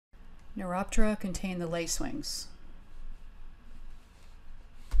Neuroptera contain the lacewings.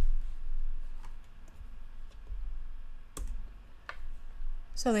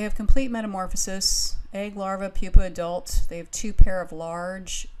 So they have complete metamorphosis, egg, larva, pupa, adult. They have 2 pair of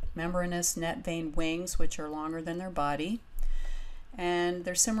large membranous net vein wings, which are longer than their body. And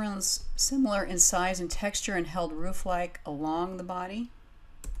they're similar in size and texture and held roof-like along the body.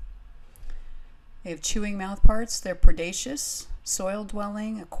 They have chewing mouth parts. They're predaceous,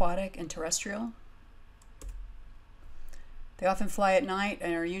 soil-dwelling, aquatic, and terrestrial. They often fly at night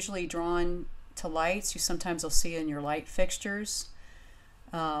and are usually drawn to lights. Sometimes you'll see in your light fixtures.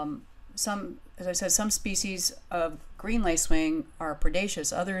 As I said, some species of green lacewing are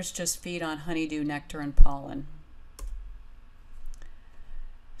predaceous. Others just feed on honeydew, nectar, and pollen.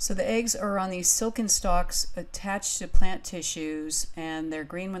 So the eggs are on these silken stalks attached to plant tissues, and they're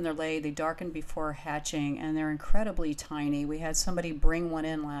green when they're laid. They darken before hatching, and they're incredibly tiny. We had somebody bring one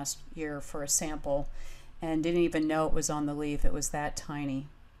in last year for a sample and didn't even know it was on the leaf. It was that tiny.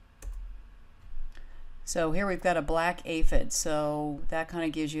 So here we've got a black aphid, so that kind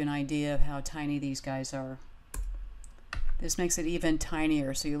of gives you an idea of how tiny these guys are. This makes it even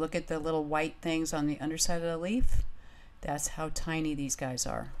tinier. So you look at the little white things on the underside of the leaf. That's how tiny these guys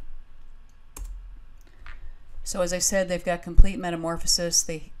are. So as I said, they've got complete metamorphosis.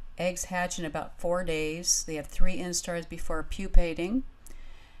 The eggs hatch in about 4 days. They have 3 instars before pupating.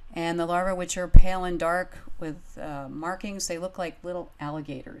 And the larvae, which are pale and dark with markings, they look like little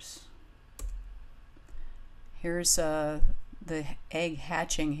alligators. Here's the egg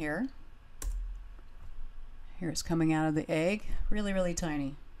hatching here. Here it's coming out of the egg. Really, really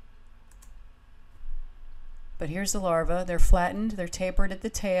tiny. But here's the larva. They're flattened. They're tapered at the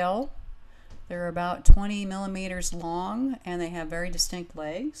tail. They're about 20 millimeters long, and they have very distinct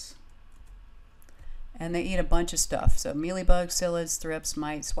legs. And they eat a bunch of stuff. So mealybugs, psyllids, thrips,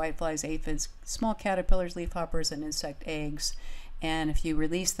 mites, whiteflies, aphids, small caterpillars, leafhoppers, and insect eggs. And if you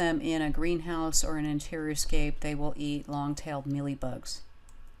release them in a greenhouse or an interior scape, they will eat long-tailed mealybugs.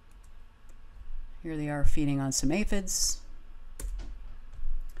 Here they are feeding on some aphids.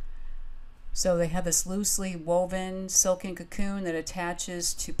 So they have this loosely woven silken cocoon that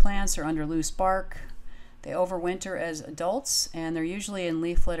attaches to plants or under loose bark. They overwinter as adults, and they're usually in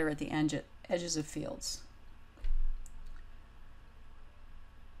leaf litter at the edges of fields.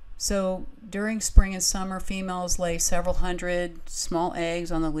 So during spring and summer, females lay several hundred small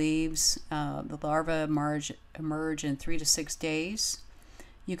eggs on the leaves. The larvae emerge in 3 to 6 days.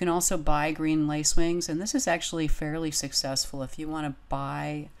 You can also buy green lacewings, and this is actually fairly successful. If you want to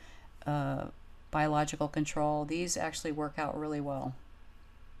buy biological control, these actually work out really well.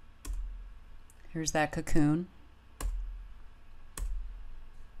 Here's that cocoon.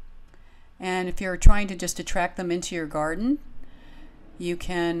 And if you're trying to just attract them into your garden, you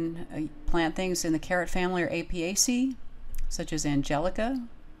can plant things in the carrot family or Apiaceae, such as Angelica,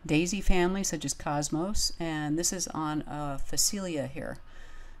 daisy family, such as Cosmos, and this is on Phacelia here.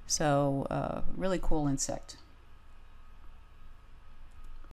 So really cool insect.